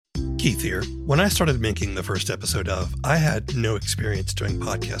Keith here. When I started making the first episode of, I had no experience doing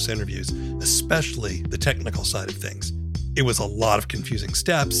podcast interviews, especially the technical side of things. It was a lot of confusing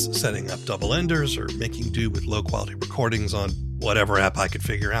steps, setting up double enders or making do with low quality recordings on whatever app I could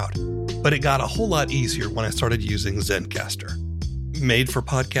figure out. But it got a whole lot easier when I started using Zencastr. Made for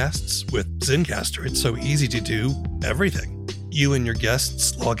podcasts, with Zencastr, it's so easy to do everything. You and your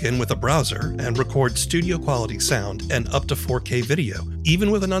guests log in with a browser and record studio quality sound and up to 4K video,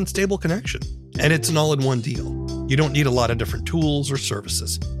 even with an unstable connection. And it's an all-in-one deal. You don't need a lot of different tools or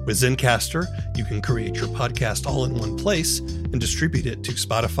services. With Zencastr, you can create your podcast all in one place and distribute it to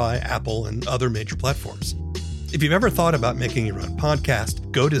Spotify, Apple, and other major platforms. If you've ever thought about making your own podcast,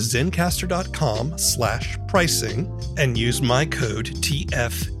 go to zencastr.com/pricing and use my code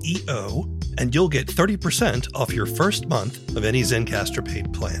TFEO, and you'll get 30% off your first month of any Zencastr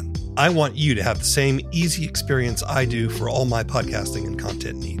paid plan. I want you to have the same easy experience I do for all my podcasting and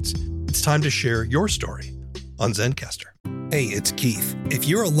content needs. It's time to share your story on Zencastr. Hey, it's Keith. If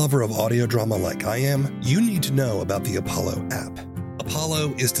you're a lover of audio drama like I am, you need to know about the Apollo app.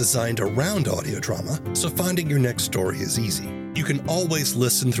 Apollo is designed around audio drama, so finding your next story is easy. You can always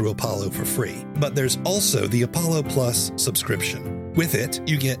listen through Apollo for free, but there's also the Apollo Plus subscription. With it,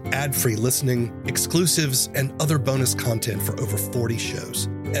 you get ad-free listening, exclusives, and other bonus content for over 40 shows.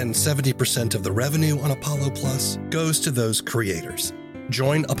 And 70% of the revenue on Apollo Plus goes to those creators.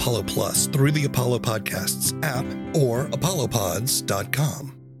 Join Apollo Plus through the Apollo Podcasts app or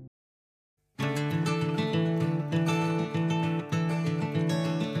apollopods.com.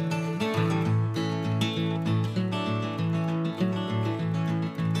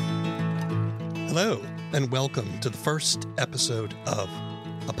 Hello, and welcome to the first episode of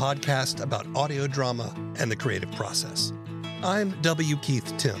a podcast about audio drama and the creative process. I'm W.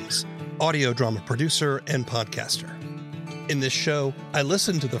 Keith Timms, audio drama producer and podcaster. In this show, I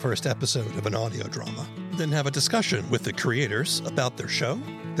listen to the first episode of an audio drama, then have a discussion with the creators about their show,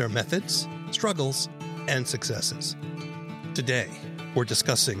 their methods, struggles, and successes. Today, we're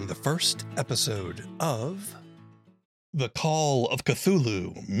discussing the first episode of The Call of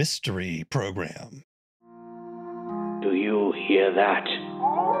Cthulhu Mystery Program. Do you hear that?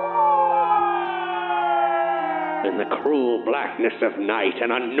 In the cruel blackness of night,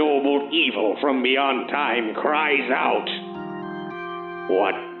 an unknowable evil from beyond time cries out.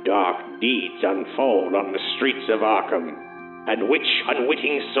 What dark deeds unfold on the streets of Arkham, and which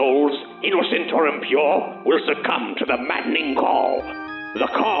unwitting souls, innocent or impure, will succumb to the maddening call, the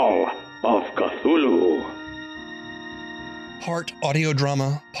Call of Cthulhu. Part audio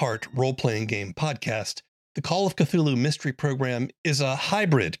drama, part role-playing game podcast, The Call of Cthulhu Mystery Program is a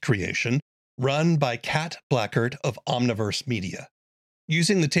hybrid creation run by Kat Blackard of Omniverse Media.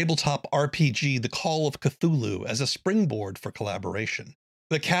 Using the tabletop RPG The Call of Cthulhu as a springboard for collaboration,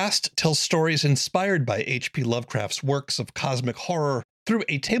 the cast tells stories inspired by H.P. Lovecraft's works of cosmic horror through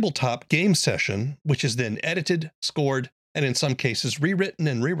a tabletop game session, which is then edited, scored, and in some cases rewritten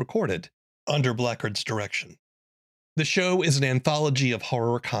and re-recorded under Blackard's direction. The show is an anthology of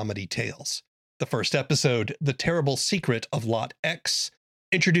horror comedy tales. The first episode, The Terrible Secret of Lot X,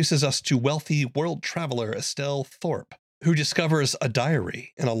 introduces us to wealthy world traveler Estelle Thorpe, who discovers a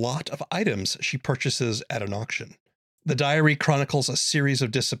diary and a lot of items she purchases at an auction. The diary chronicles a series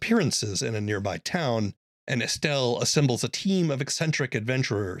of disappearances in a nearby town, and Estelle assembles a team of eccentric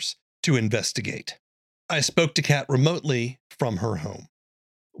adventurers to investigate. I spoke to Kat remotely from her home.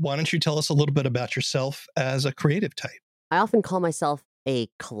 Why don't you tell us a little bit about yourself as a creative type? I often call myself a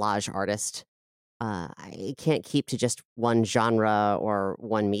collage artist. I can't keep to just one genre or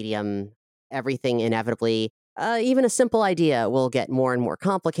one medium. Everything inevitably, even a simple idea will get more and more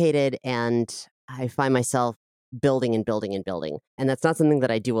complicated, and I find myself building and building and building. And that's not something that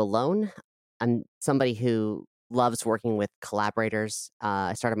I do alone. I'm somebody who loves working with collaborators.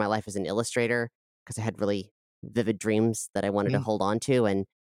 I started my life as an illustrator because I had really vivid dreams that I wanted to hold on to. And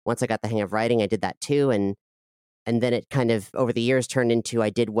once I got the hang of writing, I did that too. And then it kind of, over the years, turned into I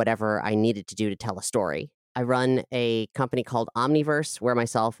did whatever I needed to do to tell a story. I run a company called Omniverse, where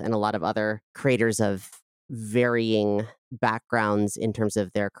myself and a lot of other creators of varying backgrounds in terms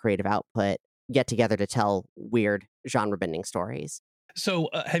of their creative output get together to tell weird genre-bending stories. So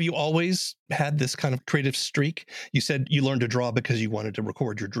have you always had this kind of creative streak? You said you learned to draw because you wanted to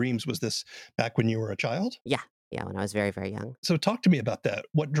record your dreams. Was this back when you were a child? Yeah, when I was very, very young. So talk to me about that.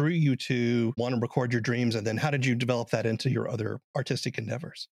 What drew you to want to record your dreams, and then how did you develop that into your other artistic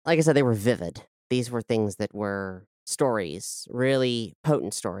endeavors? Like I said, they were vivid. These were things that were stories, really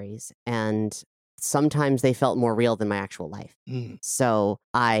potent stories, and sometimes they felt more real than my actual life. So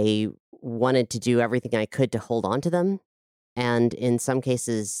I wanted to do everything I could to hold on to them and in some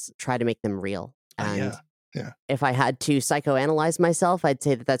cases try to make them real. And Yeah. if I had to psychoanalyze myself, I'd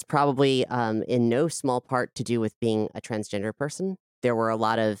say that that's probably in no small part to do with being a transgender person. There were a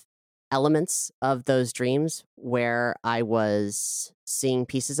lot of elements of those dreams where I was seeing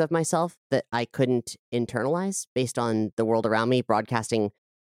pieces of myself that I couldn't internalize based on the world around me broadcasting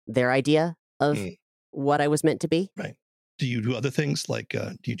their idea of Mm, what I was meant to be. right. Do you do other things like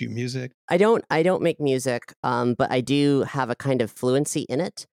do you do music? I don't make music, but I do have a kind of fluency in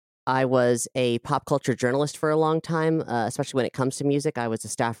it. I was a pop culture journalist for a long time, especially when it comes to music. I was a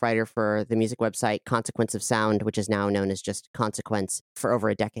staff writer for the music website Consequence of Sound, which is now known as just Consequence, for over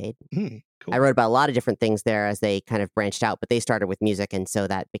a decade. I Cool. wrote about a lot of different things there as they kind of branched out, but they started with music, and so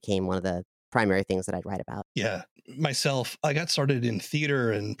that became one of the primary things that I'd write about. Yeah. Myself, I got started in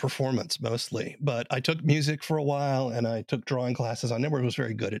theater and performance mostly, but I took music for a while and I took drawing classes. I never was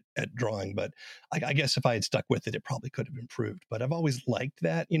very good at drawing, but I guess if I had stuck with it, it probably could have improved. But I've always liked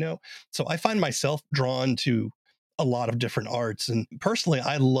that. So I find myself drawn to a lot of different arts. And personally,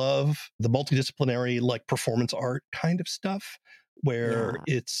 I love the multidisciplinary, like performance art kind of stuff. Where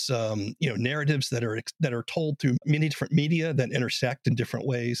Yeah. it's narratives that are told through many different media that intersect in different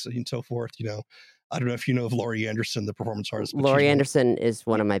ways and so forth. I don't know if you know of Laurie Anderson, the performance artist, but she's Laurie one. Anderson is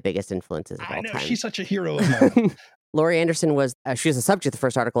one of my biggest influences of I all know time. she's such a hero of mine. Laurie Anderson was, she was the subject of the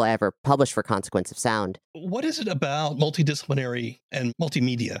first article I ever published for Consequence of Sound. What is it about multidisciplinary and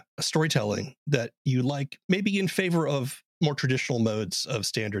multimedia storytelling that you like, maybe in favor of more traditional modes of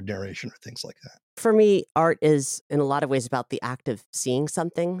standard narration or things like that? For me, art is in a lot of ways about the act of seeing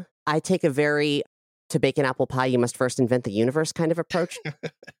something. I take a very to bake an apple pie, you must first invent the universe kind of approach.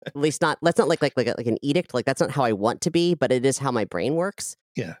 At least not, that's not like an edict. Like that's not how I want to be, but it is how my brain works.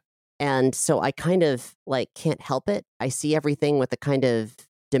 Yeah. And so I kind of like can't help it. I see everything with a kind of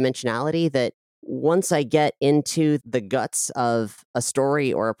dimensionality that once I get into the guts of a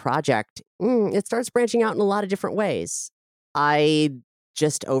story or a project, it starts branching out in a lot of different ways. I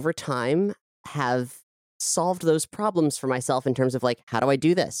just over time have solved those problems for myself in terms of like, how do I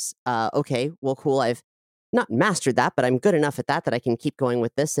do this? Okay, well, cool. I've not mastered that, but I'm good enough at that I can keep going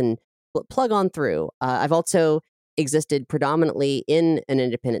with this and plug on through. I've also existed predominantly in an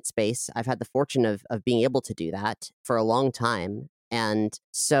independent space. I've had the fortune of being able to do that for a long time. And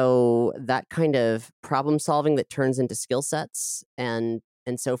so that kind of problem solving that turns into skill sets and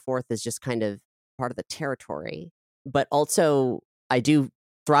so forth is just kind of part of the territory. But also I do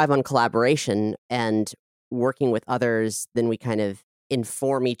thrive on collaboration and working with others, then we kind of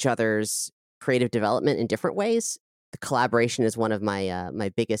inform each other's creative development in different ways. The collaboration is one of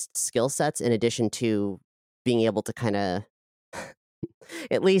my biggest skill sets, in addition to being able to kind of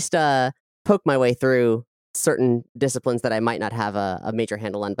at least poke my way through certain disciplines that I might not have a major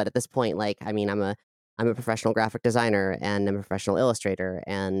handle on. But at this point, like, I mean, I'm a professional graphic designer and I'm a professional illustrator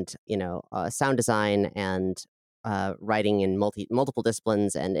and sound design and writing in multiple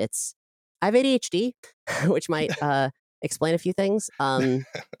disciplines. And I have ADHD, which might explain a few things.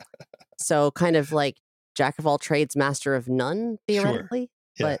 So kind of like jack of all trades, master of none, Sure. theoretically,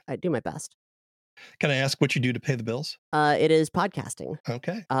 Yeah. but I do my best. Can I ask what you do to pay the bills? It is podcasting.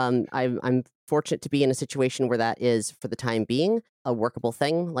 Okay. I'm fortunate to be in a situation where that is, for the time being, a workable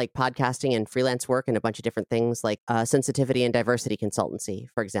thing, like podcasting and freelance work and a bunch of different things, like sensitivity and diversity consultancy,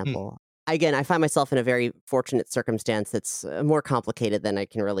 for Hmm. example. Again, I find myself in a very fortunate circumstance that's more complicated than I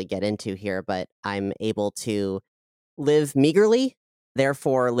can really get into here, but I'm able to live meagerly,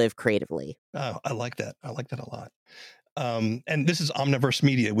 therefore live creatively. Oh, I like that. I like that a lot. And this is Omniverse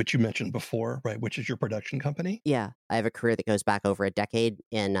Media, which you mentioned before, right? Which is your production company. Yeah, I have a career that goes back over a decade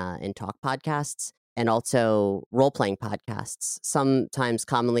in talk podcasts and also role playing podcasts, sometimes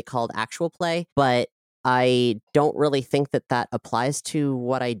commonly called actual play. But I don't really think that that applies to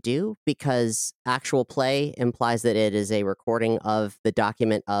what I do, because actual play implies that it is a recording of the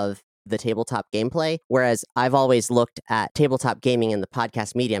document of the tabletop gameplay. Whereas I've always looked at tabletop gaming in the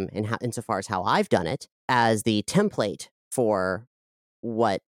podcast medium, and insofar as how I've done it, as the template for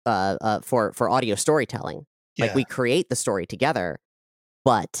what for audio storytelling. Like, Yeah. we create the story together,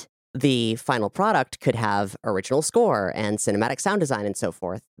 but the final product could have original score and cinematic sound design and so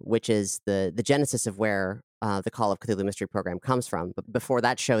forth, which is the genesis of where the Call of Cthulhu Mystery Program comes from. But before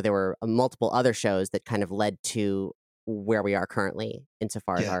that show, there were multiple other shows that kind of led to where we are currently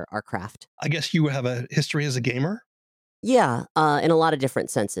insofar as Yeah. our craft. I guess you have a history as a gamer. Yeah, in a lot of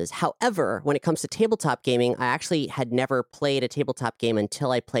different senses. However, when it comes to tabletop gaming, I actually had never played a tabletop game until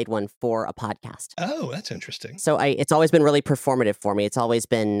I played one for a podcast. Oh, that's interesting. So it's always been really performative for me. It's always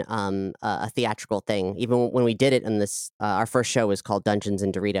been a theatrical thing. Even when we did it in this, our first show was called Dungeons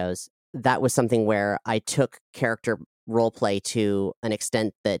and Doritos. That was something where I took character role play to an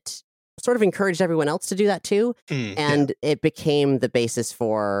extent that sort of encouraged everyone else to do that too. Yeah. And it became the basis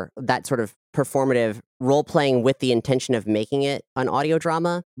for that sort of performative role playing with the intention of making it an audio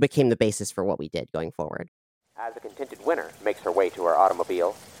drama became the basis for what we did going forward. As the contingent winner makes her way to her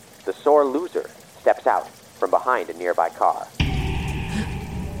automobile, the sore loser steps out from behind a nearby car.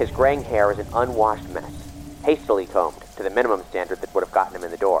 His graying hair is an unwashed mess, hastily combed to the minimum standard that would have gotten him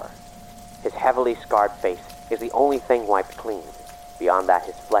in the door. His heavily scarred face is the only thing wiped clean. Beyond that,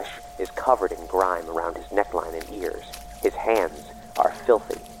 his flesh is covered in grime around his neckline and ears. His hands are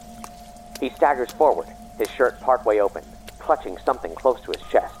filthy. He staggers forward, his shirt partway open, clutching something close to his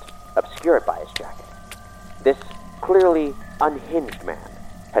chest, obscured by his jacket. This clearly unhinged man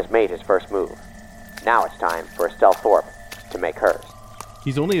has made his first move. Now it's time for Estelle Thorpe to make hers.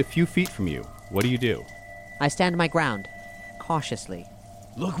 He's only a few feet from you. What do? I stand my ground, cautiously.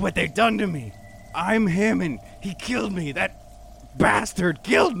 Look what they've done to me. I'm him and he killed me. That bastard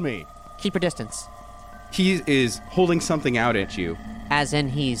killed me. Keep your distance. He is holding something out at you. As in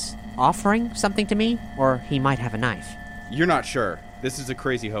he's offering something to me, or he might have a knife. You're not sure. This is a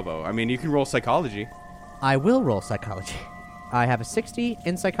crazy hobo. I mean, you can roll psychology. I will roll psychology. I have a 60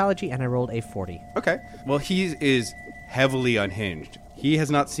 in psychology, and I rolled a 40. Okay. Well, he is heavily unhinged. He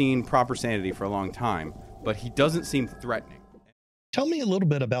has not seen proper sanity for a long time, but he doesn't seem threatening. Tell me a little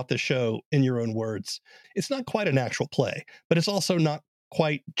bit about the show in your own words. It's not quite an actual play, but it's also not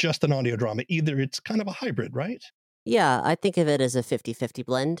quite just an audio drama either. It's kind of a hybrid, right? Yeah, I think of it as a 50-50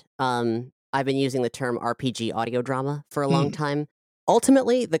 blend. I've been using the term RPG audio drama for a long time.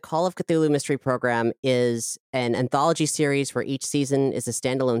 Ultimately, the Call of Cthulhu Mystery Program is an anthology series where each season is a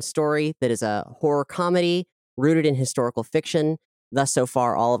standalone story that is a horror comedy rooted in historical fiction. Thus, so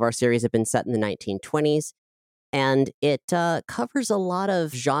far, all of our series have been set in the 1920s. And it covers a lot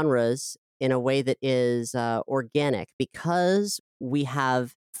of genres in a way that is organic because we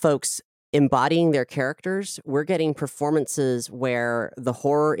have folks embodying their characters. We're getting performances where the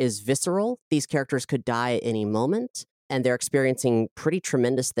horror is visceral. These characters could die at any moment, and they're experiencing pretty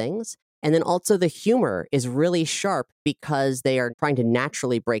tremendous things. And then also the humor is really sharp because they are trying to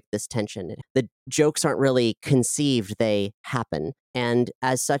naturally break this tension. The jokes aren't really conceived, they happen. And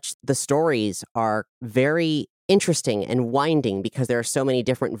as such, the stories are very interesting and winding because there are so many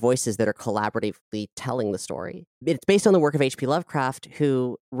different voices that are collaboratively telling the story. It's based on the work of H.P. Lovecraft,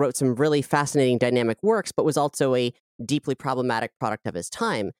 who wrote some really fascinating dynamic works, but was also a deeply problematic product of his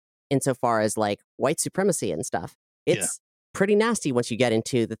time insofar as like white supremacy and stuff. It's pretty nasty once you get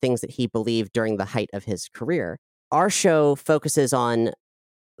into the things that he believed during the height of his career. Our show focuses on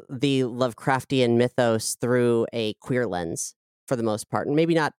the Lovecraftian mythos through a queer lens for the most part, and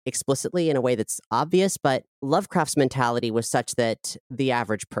maybe not explicitly in a way that's obvious, but Lovecraft's mentality was such that the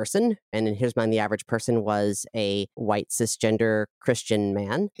average person, and in his mind, the average person was a white cisgender Christian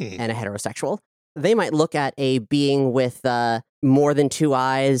man and a heterosexual. They might look at a being with more than two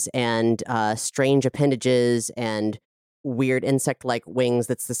eyes and strange appendages and weird insect-like wings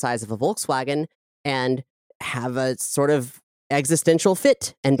that's the size of a Volkswagen and have a sort of existential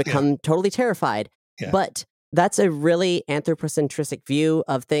fit and become totally terrified. But that's a really anthropocentric view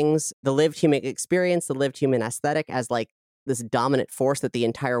of things, the lived human experience, the lived human aesthetic as like this dominant force that the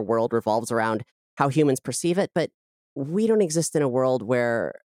entire world revolves around how humans perceive it. But we don't exist in a world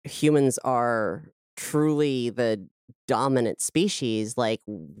where humans are truly the dominant species. Like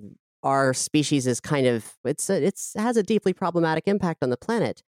our species is kind of, it has a deeply problematic impact on the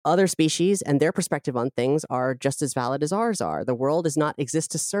planet. Other species and their perspective on things are just as valid as ours are. The world does not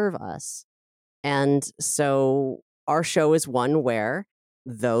exist to serve us. And so our show is one where,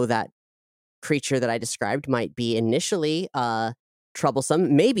 though that creature that I described might be initially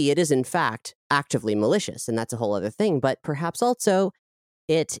troublesome, maybe it is in fact actively malicious, and that's a whole other thing. But perhaps also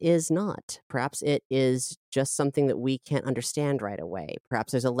it is not. Perhaps it is just something that we can't understand right away.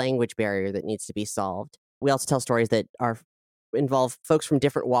 Perhaps there's a language barrier that needs to be solved. We also tell stories that involve folks from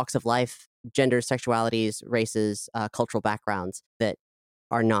different walks of life, genders, sexualities, races, cultural backgrounds that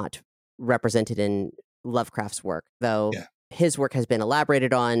are not represented in Lovecraft's work, though his work has been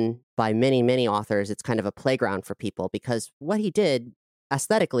elaborated on by many, many authors. It's kind of a playground for people because what he did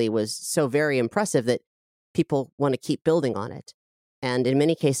aesthetically was so very impressive that people want to keep building on it. And in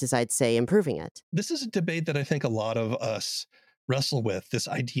many cases, I'd say improving it. This is a debate that I think a lot of us wrestle with, this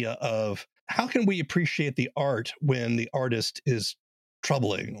idea of how can we appreciate the art when the artist is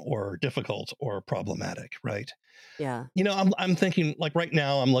troubling or difficult or problematic, right? Yeah. You know, I'm thinking like right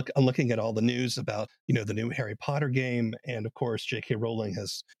now I'm looking at all the news about, you know, the new Harry Potter game. And of course, J.K. Rowling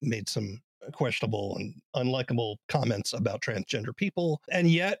has made some questionable and unlikable comments about transgender people. And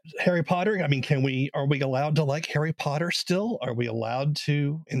yet, Harry Potter, I mean, are we allowed to like Harry Potter still? Are we allowed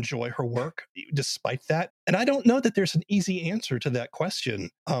to enjoy her work despite that? And I don't know that there's an easy answer to that question.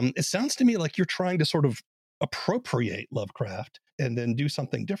 It sounds to me like you're trying to sort of appropriate Lovecraft and then do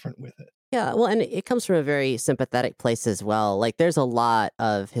something different with it. Yeah, well, and it comes from a very sympathetic place as well. Like, there's a lot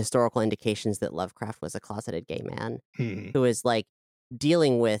of historical indications that Lovecraft was a closeted gay man who is like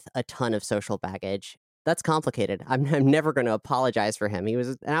dealing with a ton of social baggage. That's complicated. I'm never going to apologize for him. He was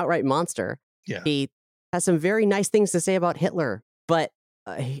an outright monster. Yeah. He has some very nice things to say about Hitler. But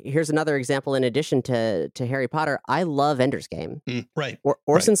here's another example in addition to Harry Potter. I love Ender's Game. Right.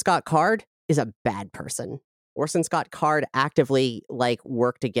 Orson Scott Card is a bad person. Orson Scott Card actively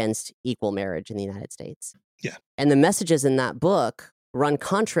worked against equal marriage in the United States. Yeah. And the messages in that book run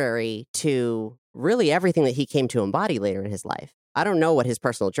contrary to really everything that he came to embody later in his life. I don't know what his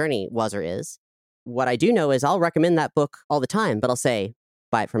personal journey was or is. What I do know is I'll recommend that book all the time, but I'll say,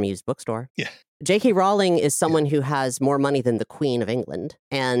 buy it from a used bookstore. Yeah. J.K. Rowling is someone who has more money than the Queen of England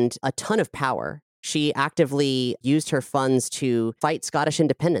and a ton of power. She actively used her funds to fight Scottish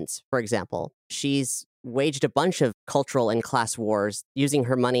independence, for example. She's waged a bunch of cultural and class wars using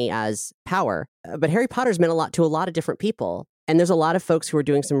her money as power. But Harry Potter's meant a lot to a lot of different people. And there's a lot of folks who are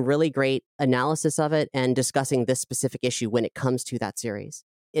doing some really great analysis of it and discussing this specific issue when it comes to that series.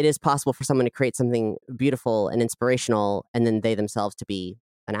 It is possible for someone to create something beautiful and inspirational and then they themselves to be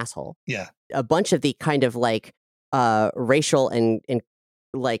an asshole. Yeah. A bunch of the kind of racial and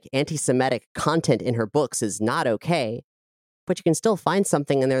anti-Semitic content in her books is not okay, but you can still find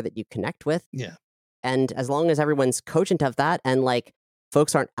something in there that you connect with. Yeah. And as long as everyone's cogent of that and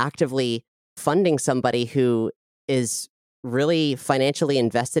folks aren't actively funding somebody who is really financially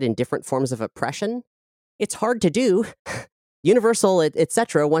invested in different forms of oppression, it's hard to do. Universal,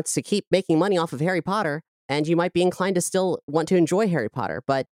 etc., wants to keep making money off of Harry Potter, and you might be inclined to still want to enjoy Harry Potter,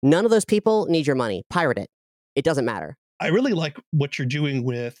 but none of those people need your money. Pirate it. It doesn't matter. I really like what you're doing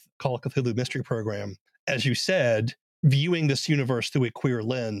with Call of Cthulhu Mystery Program. As you said, viewing this universe through a queer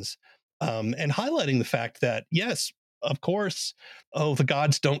lens. And highlighting the fact that, yes, of course, the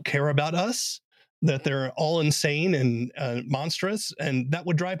gods don't care about us, that they're all insane and monstrous, and that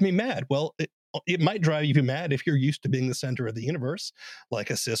would drive me mad. Well, it might drive you mad if you're used to being the center of the universe, like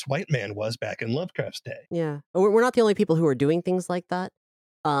a cis white man was back in Lovecraft's day. Yeah. We're not the only people who are doing things like that.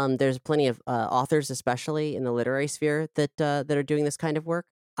 There's plenty of authors, especially in the literary sphere, that are doing this kind of work.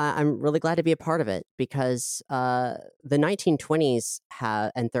 I'm really glad to be a part of it because the 1920s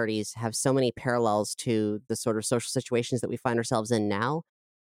and 30s have so many parallels to the sort of social situations that we find ourselves in now.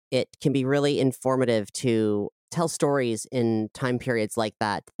 It can be really informative to tell stories in time periods like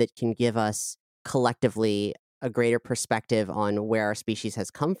that can give us collectively a greater perspective on where our species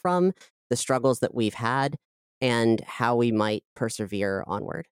has come from, the struggles that we've had, and how we might persevere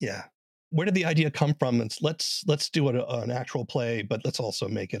onward. Yeah. Where did the idea come from? Let's do an actual play, but let's also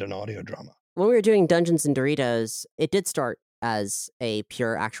make it an audio drama. When we were doing Dungeons and Doritos, it did start as a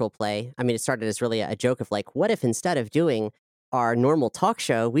pure actual play. I mean, it started as really a joke of what if instead of doing our normal talk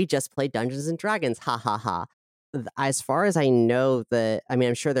show, we just played Dungeons and Dragons? Ha ha ha. As far as I know,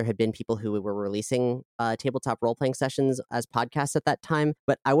 I'm sure there had been people who were releasing tabletop role-playing sessions as podcasts at that time,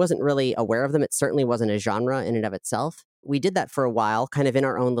 but I wasn't really aware of them. It certainly wasn't a genre in and of itself. We did that for a while, kind of in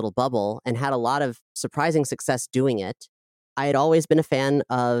our own little bubble, and had a lot of surprising success doing it. I had always been a fan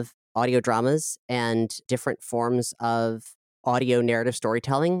of audio dramas and different forms of audio narrative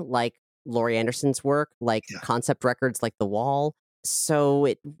storytelling, like Laurie Anderson's work, concept records like The Wall. So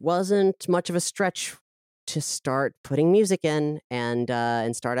it wasn't much of a stretch to start putting music in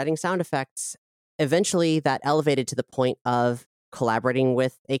and start adding sound effects. Eventually, that elevated to the point of collaborating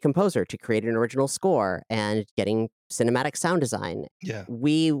with a composer to create an original score and getting cinematic sound design. Yeah.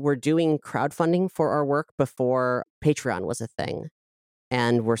 We were doing crowdfunding for our work before Patreon was a thing.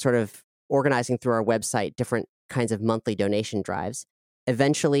 And we're sort of organizing through our website different kinds of monthly donation drives.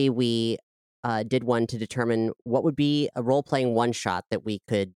 Eventually, we did one to determine what would be a role-playing one-shot that we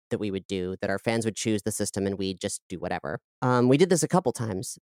would do, that our fans would choose the system and we'd just do whatever. We did this a couple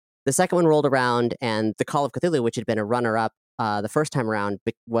times. The second one rolled around, and the Call of Cthulhu, which had been a runner-up the first time around,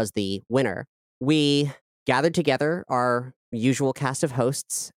 was the winner. We gathered together our usual cast of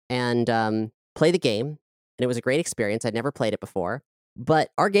hosts and played the game, and it was a great experience. I'd never played it before. But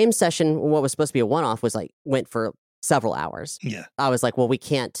our game session, what was supposed to be a one-off, went for several hours. Yeah. I was like, well, we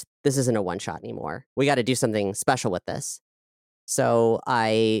can't, this isn't a one-shot anymore. We got to do something special with this. So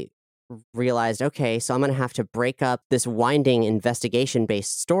I realized, okay, so I'm going to have to break up this winding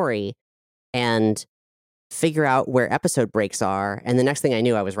investigation-based story and figure out where episode breaks are. And the next thing I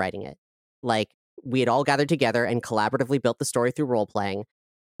knew, I was writing it. Like, we had all gathered together and collaboratively built the story through role playing.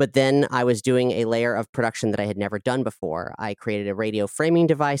 But then I was doing a layer of production that I had never done before. I created a radio framing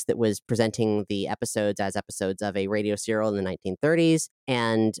device that was presenting the episodes as episodes of a radio serial in the 1930s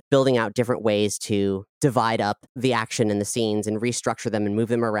and building out different ways to divide up the action and the scenes and restructure them and move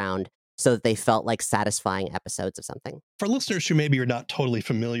them around so that they felt like satisfying episodes of something. For listeners who maybe are not totally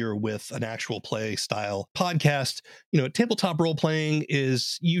familiar with an actual play style podcast, tabletop role playing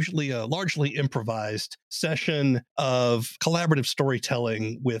is usually a largely improvised session of collaborative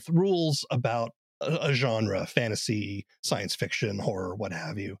storytelling with rules about a genre, fantasy, science fiction, horror, what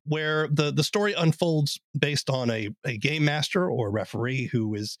have you, where the story unfolds based on a game master or referee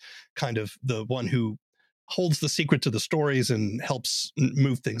who is kind of the one who holds the secret to the stories and helps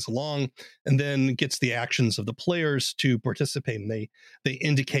move things along, and then gets the actions of the players to participate. And they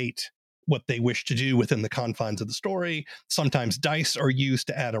indicate what they wish to do within the confines of the story. Sometimes dice are used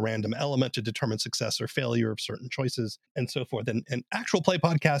to add a random element to determine success or failure of certain choices, and so forth. And actual play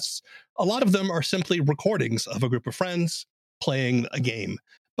podcasts, a lot of them are simply recordings of a group of friends playing a game.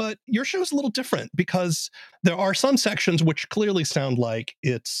 But your show is a little different because there are some sections which clearly sound like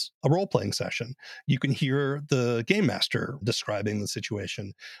it's a role-playing session. You can hear the game master describing the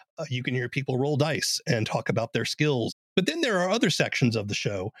situation. You can hear people roll dice and talk about their skills. But then there are other sections of the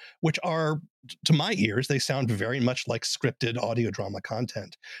show which are, to my ears, they sound very much like scripted audio drama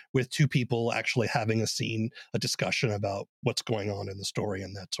content with two people actually having a scene, a discussion about what's going on in the story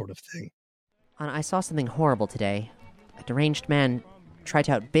and that sort of thing. I saw something horrible today. A deranged man tried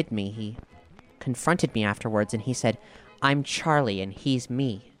to outbid me. He confronted me afterwards and he said, "I'm Charlie and he's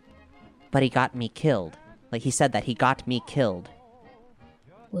me." But he got me killed. Like, he said that he got me killed.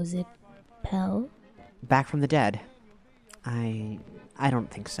 Was it Pell? Back from the dead. I don't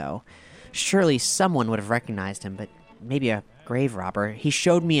think so. Surely someone would have recognized him, but maybe a grave robber. He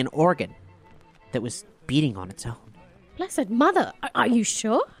showed me an organ that was beating on its own. Blessed Mother, are you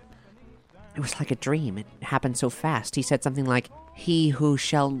sure? It was like a dream. It happened so fast. He said something like, "He who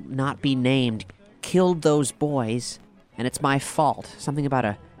shall not be named killed those boys, and it's my fault." Something about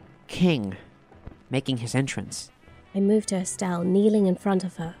a king making his entrance. I moved to Estelle, kneeling in front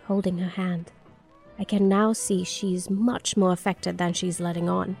of her, holding her hand. I can now see she's much more affected than she's letting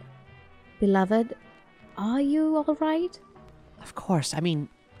on. Beloved, are you all right? Of course. I mean,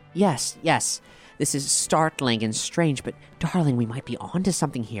 yes. This is startling and strange, but darling, we might be onto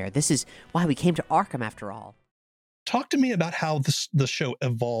something here. This is why we came to Arkham after all. Talk to me about how the show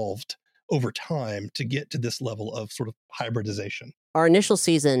evolved over time to get to this level of sort of hybridization. Our initial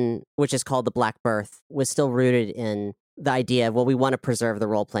season, which is called The Black Birth, was still rooted in the idea of, well, we want to preserve the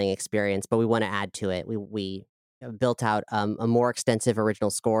role-playing experience, but we want to add to it. We built out a more extensive original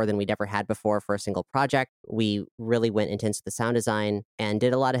score than we'd ever had before for a single project. We really went intense with the sound design and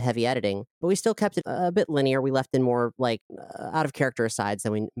did a lot of heavy editing, but we still kept it a bit linear. We left in more out of character asides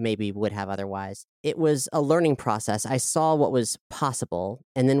than we maybe would have otherwise. It was a learning process. I saw what was possible,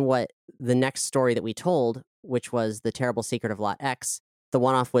 and then what the next story that we told, which was The Terrible Secret of Lot X, the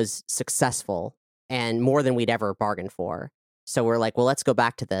one-off was successful and more than we'd ever bargained for. So we're like, well, let's go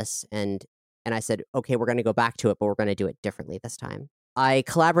back to this. And I said, okay, we're going to go back to it, but we're going to do it differently this time. I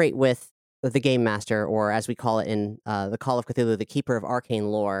collaborate with the Game Master, or as we call it in the Call of Cthulhu, the Keeper of Arcane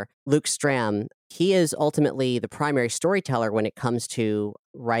Lore, Luke Stram. He is ultimately the primary storyteller when it comes to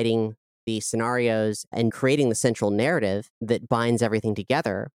writing the scenarios and creating the central narrative that binds everything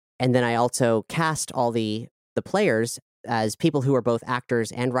together. And then I also cast all the players as people who are both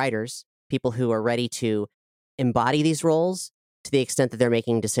actors and writers, people who are ready to embody these roles to the extent that they're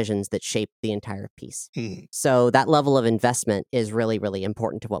making decisions that shape the entire piece. So that level of investment is really, really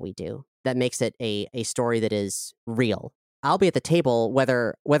important to what we do. That makes it a story that is real. I'll be at the table,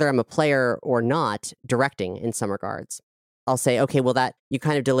 whether I'm a player or not, directing in some regards. I'll say, okay, well, that you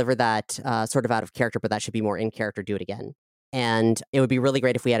kind of deliver that sort of out of character, but that should be more in character. Do it again. And it would be really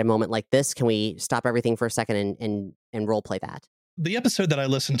great if we had a moment like this. Can we stop everything for a second and role play that? The episode that I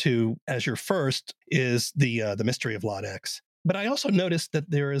listened to as your first is the Mystery of Lot X. But I also noticed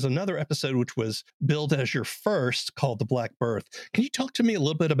that there is another episode which was billed as your first, called The Black Birth. Can you talk to me a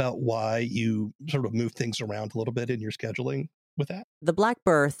little bit about why you sort of moved things around a little bit in your scheduling with that? The Black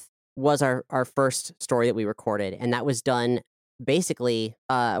Birth was our first story that we recorded, and that was done basically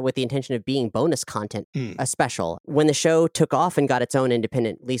with the intention of being bonus content, a special. When the show took off and got its own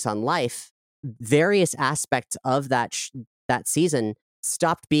independent lease on life, various aspects of that season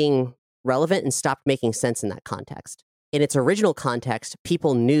stopped being relevant and stopped making sense in that context. In its original context,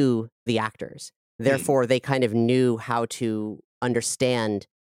 people knew the actors. Therefore, they kind of knew how to understand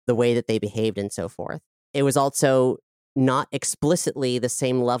the way that they behaved and so forth. It was also not explicitly the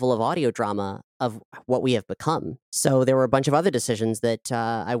same level of audio drama of what we have become. So there were a bunch of other decisions that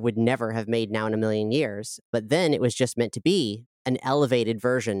I would never have made now in a million years. But then it was just meant to be an elevated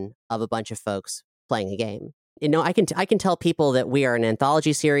version of a bunch of folks playing a game. I can tell people that we are an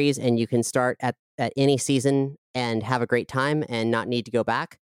anthology series and you can start at any season and have a great time and not need to go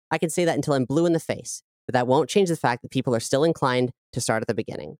back. I can say that until I'm blue in the face, but that won't change the fact that people are still inclined to start at the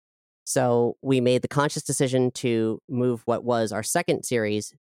beginning. So we made the conscious decision to move what was our second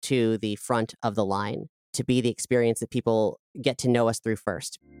series to the front of the line to be the experience that people get to know us through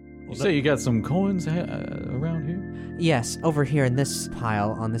first. You say you got some coins around here? Yes, over here in this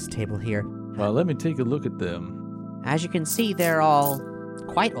pile on this table here. Well, let me take a look at them. As you can see, they're all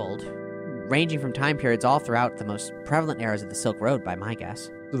quite old, ranging from time periods all throughout the most prevalent eras of the Silk Road, by my guess.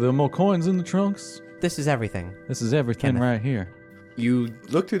 So there are more coins in the trunks? This is everything. This is everything Kenneth. right here. You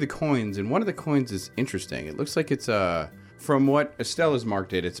look through the coins, and one of the coins is interesting. It looks like it's from what Estelle has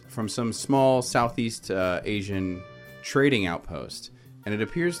marked it, it's from some small Southeast Asian trading outpost, and it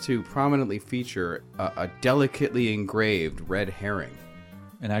appears to prominently feature a delicately engraved red herring.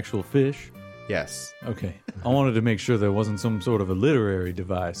 An actual fish? Yes. Okay. I wanted to make sure there wasn't some sort of a literary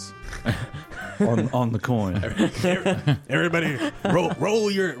device on the coin. Everybody,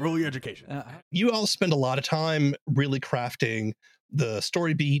 roll your education. You all spend a lot of time really crafting the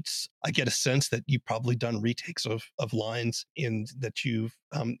story beats. I get a sense that you've probably done retakes of lines in that you've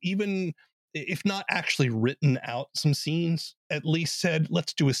even if not actually written out some scenes, at least said,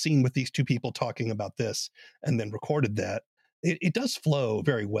 let's do a scene with these two people talking about this, and then recorded that. It does flow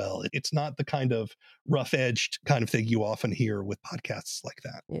very well. It's not the kind of rough-edged kind of thing you often hear with podcasts like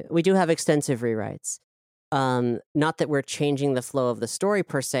that. Yeah, we do have extensive rewrites. Not that we're changing the flow of the story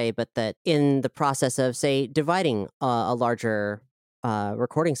per se, but that in the process of, say, dividing a larger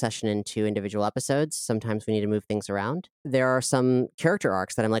recording session into individual episodes, sometimes we need to move things around. There are some character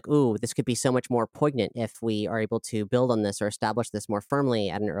arcs that I'm like, ooh, this could be so much more poignant if we are able to build on this or establish this more firmly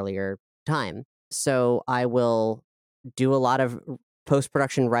at an earlier time. So I will do a lot of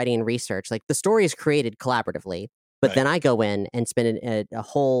post-production writing and research. Like, the story is created collaboratively, but Right. then I go in and spend a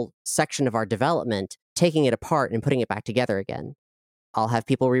whole section of our development taking it apart and putting it back together again. I'll have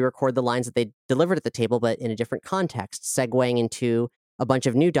people re-record the lines that they delivered at the table, but in a different context, segueing into a bunch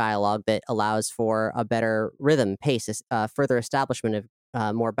of new dialogue that allows for a better rhythm, pace, further establishment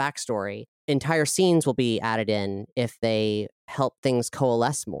of more backstory. Entire scenes will be added in if they help things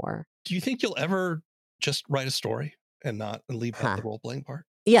coalesce more. Do you think you'll ever just write a story and leave out the role-playing part?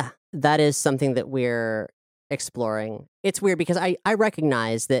 Yeah, that is something that we're exploring. It's weird because I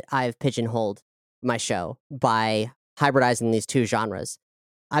recognize that I've pigeonholed my show by hybridizing these two genres.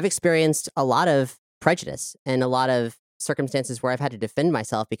 I've experienced a lot of prejudice and a lot of circumstances where I've had to defend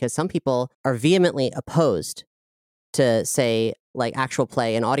myself because some people are vehemently opposed to, say, like actual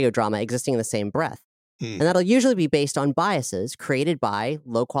play and audio drama existing in the same breath. And that'll usually be based on biases created by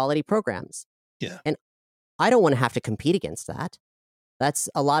low-quality programs. Yeah. And I don't want to have to compete against that. That's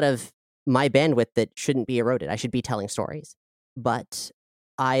a lot of my bandwidth that shouldn't be eroded. I should be telling stories. But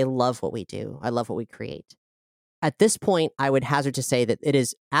I love what we do. I love what we create. At this point, I would hazard to say that it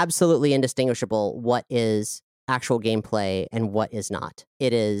is absolutely indistinguishable what is actual gameplay and what is not.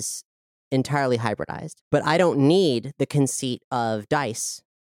 It is entirely hybridized. But I don't need the conceit of dice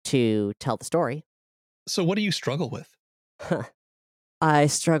to tell the story. So what do you struggle with? I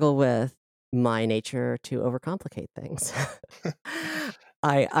struggle with my nature to overcomplicate things.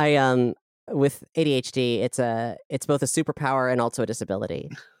 I with ADHD, it's both a superpower and also a disability.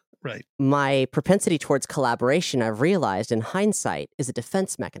 Right. My propensity towards collaboration, I've realized in hindsight, is a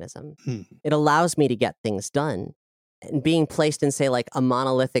defense mechanism. It allows me to get things done. And being placed in, say, like a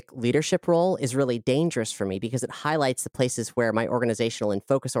monolithic leadership role is really dangerous for me because it highlights the places where my organizational and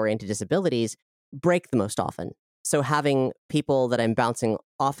focus-oriented disabilities break the most often. So having people that I'm bouncing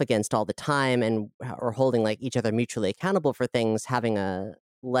off against all the time or holding like each other mutually accountable for things, having a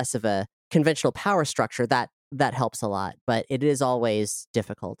less of a conventional power structure, that helps a lot. But it is always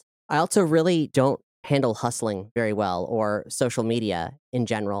difficult. I also really don't handle hustling very well or social media in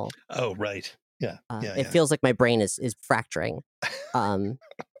general. Oh, right. Yeah. It feels like my brain is fracturing.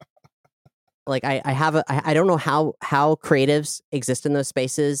 Like I don't know how creatives exist in those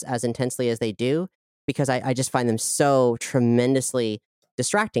spaces as intensely as they do, because I just find them so tremendously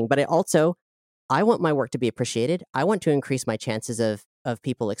distracting. But I want my work to be appreciated. I want to increase my chances of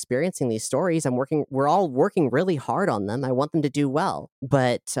people experiencing these stories. We're all working really hard on them. I want them to do well.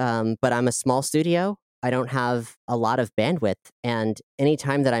 But I'm a small studio. I don't have a lot of bandwidth. And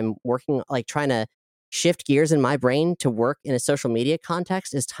anytime that I'm working, like trying to shift gears in my brain to work in a social media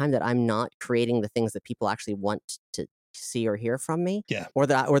context, is time that I'm not creating the things that people actually want see or hear from me. Yeah. Or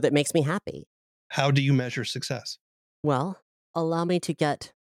that makes me happy. How do you measure success? Well, allow me to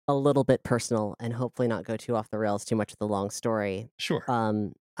get a little bit personal and hopefully not go too off the rails too much of the long story. Sure.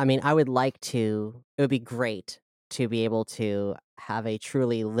 I mean, it would be great to be able to have a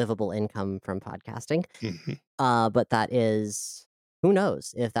truly livable income from podcasting. But that is, who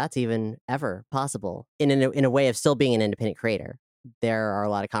knows if that's even ever possible in a way of still being an independent creator. There are a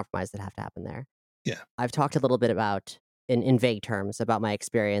lot of compromises that have to happen there. Yeah. I've talked a little bit about, in vague terms, about my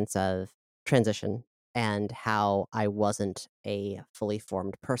experience of transition and how I wasn't a fully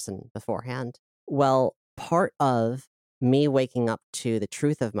formed person beforehand. Well, part of me waking up to the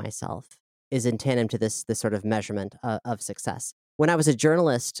truth of myself is in tandem to this sort of measurement of success. When I was a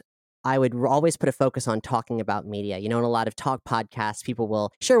journalist, I would always put a focus on talking about media. You know, in a lot of talk podcasts, people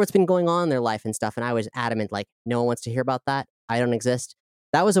will share what's been going on in their life and stuff. And I was adamant, like, no one wants to hear about that. I don't exist.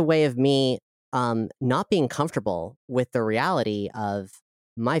 That was a way of me not being comfortable with the reality of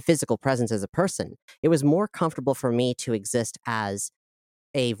my physical presence as a person. It was more comfortable for me to exist as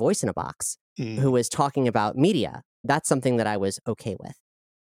a voice in a box who was talking about media. That's something that I was okay with.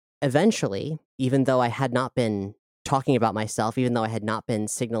 Eventually, even though I had not been talking about myself, even though I had not been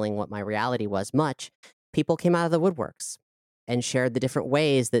signaling what my reality was much, people came out of the woodworks and shared the different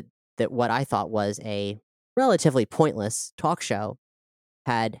ways that what I thought was a relatively pointless talk show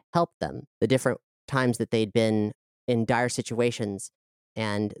had helped them. The different times that they'd been in dire situations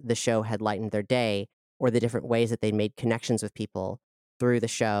and the show had lightened their day, or the different ways that they made connections with people through the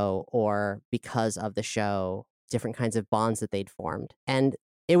show or because of the show, different kinds of bonds that they'd formed. And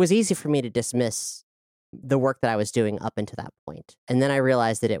it was easy for me to dismiss the work that I was doing up until that point. And then I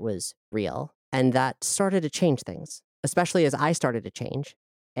realized that it was real. And that started to change things, especially as I started to change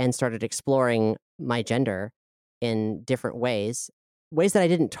and started exploring my gender in different ways that I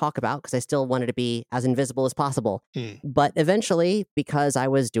didn't talk about because I still wanted to be as invisible as possible. But eventually, because I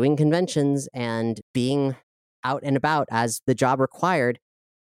was doing conventions and being out and about as the job required,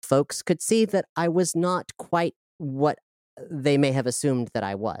 folks could see that I was not quite what they may have assumed that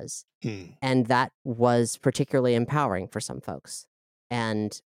I was. And that was particularly empowering for some folks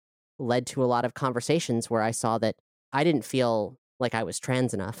and led to a lot of conversations where I saw that I didn't feel like I was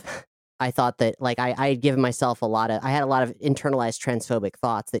trans enough. I thought that, like, I had given myself I had a lot of internalized transphobic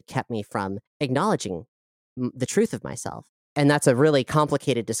thoughts that kept me from acknowledging the truth of myself. And that's a really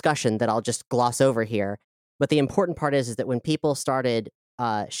complicated discussion that I'll just gloss over here. But the important part is that when people started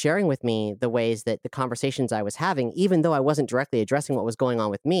sharing with me the ways that the conversations I was having, even though I wasn't directly addressing what was going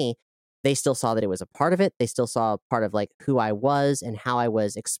on with me, they still saw that it was a part of it. They still saw a part of, like, who I was and how I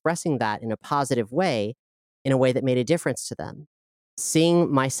was expressing that in a positive way, in a way that made a difference to them.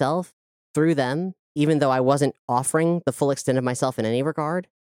 Seeing myself through them, even though I wasn't offering the full extent of myself in any regard,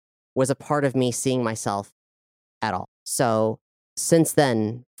 was a part of me seeing myself at all. So since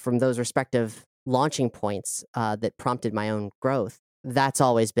then, from those respective launching points that prompted my own growth, that's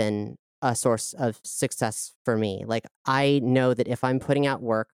always been a source of success for me. Like, I know that if I'm putting out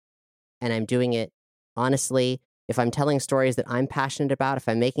work and I'm doing it honestly, if I'm telling stories that I'm passionate about, if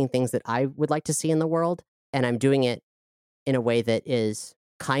I'm making things that I would like to see in the world, and I'm doing it in a way that is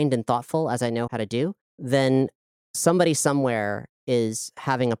kind and thoughtful as I know how to do, then somebody somewhere is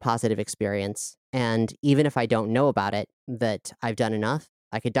having a positive experience. And even if I don't know about it, that I've done enough.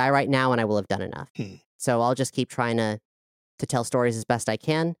 I could die right now and I will have done enough. So I'll just keep trying to tell stories as best I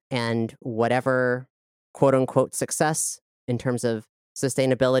can, and whatever quote unquote success in terms of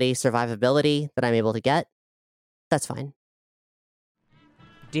sustainability, survivability that I'm able to get, that's fine.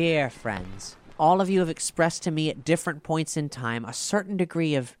 Dear friends, all of you have expressed to me at different points in time a certain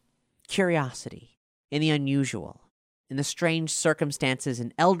degree of curiosity in the unusual, in the strange circumstances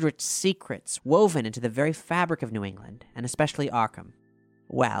and eldritch secrets woven into the very fabric of New England, and especially Arkham.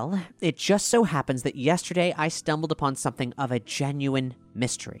 Well, it just so happens that yesterday I stumbled upon something of a genuine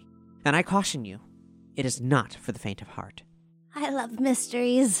mystery. And I caution you, it is not for the faint of heart. I love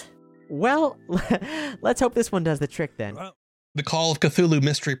mysteries. Well, let's hope this one does the trick then. The Call of Cthulhu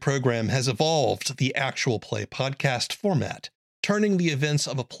Mystery Program has evolved the actual play podcast format, turning the events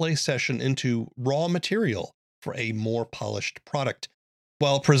of a play session into raw material for a more polished product,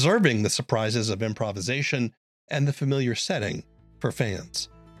 while preserving the surprises of improvisation and the familiar setting for fans.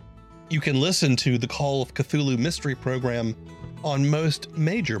 You can listen to the Call of Cthulhu Mystery Program on most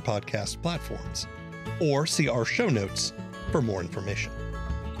major podcast platforms, or see our show notes for more information.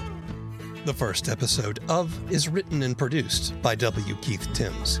 The first episode of is written and produced by W. Keith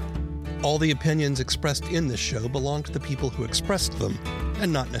Timms. All the opinions expressed in this show belong to the people who expressed them,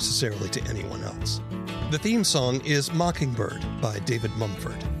 and not necessarily to anyone else. The theme song is Mockingbird by David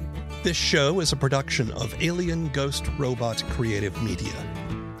Mumford. This show is a production of Alien Ghost Robot Creative Media.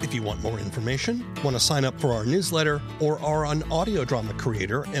 If you want more information, want to sign up for our newsletter, or are an audio drama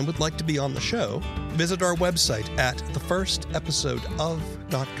creator and would like to be on the show, visit our website at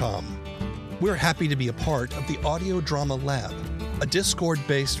thefirstepisodeof.com. We're happy to be a part of the Audio Drama Lab, a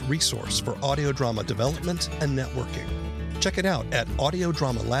Discord-based resource for audio drama development and networking. Check it out at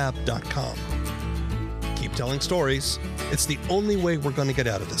audiodramalab.com. Keep telling stories. It's the only way we're going to get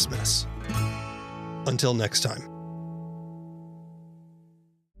out of this mess. Until next time.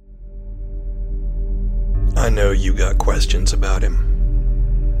 I know you got questions about him.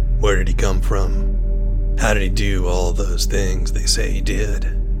 Where did he come from? How did he do all those things they say he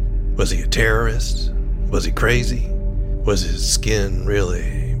did? Was he a terrorist? Was he crazy? Was his skin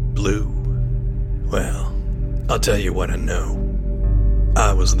really blue? Well, I'll tell you what I know.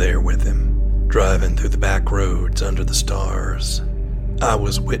 I was there with him, driving through the back roads under the stars. I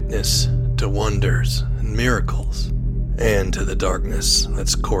was witness to wonders and miracles, and to the darkness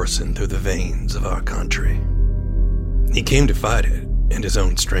that's coursing through the veins of our country. He came to fight it in his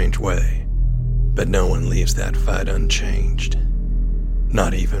own strange way, but no one leaves that fight unchanged.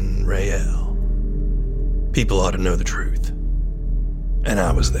 Not even Rael. People ought to know the truth. And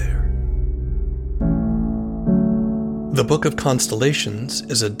I was there. The Book of Constellations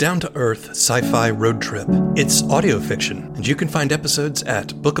is a down-to-earth sci-fi road trip. It's audio fiction, and you can find episodes at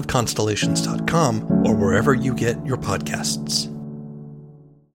bookofconstellations.com or wherever you get your podcasts.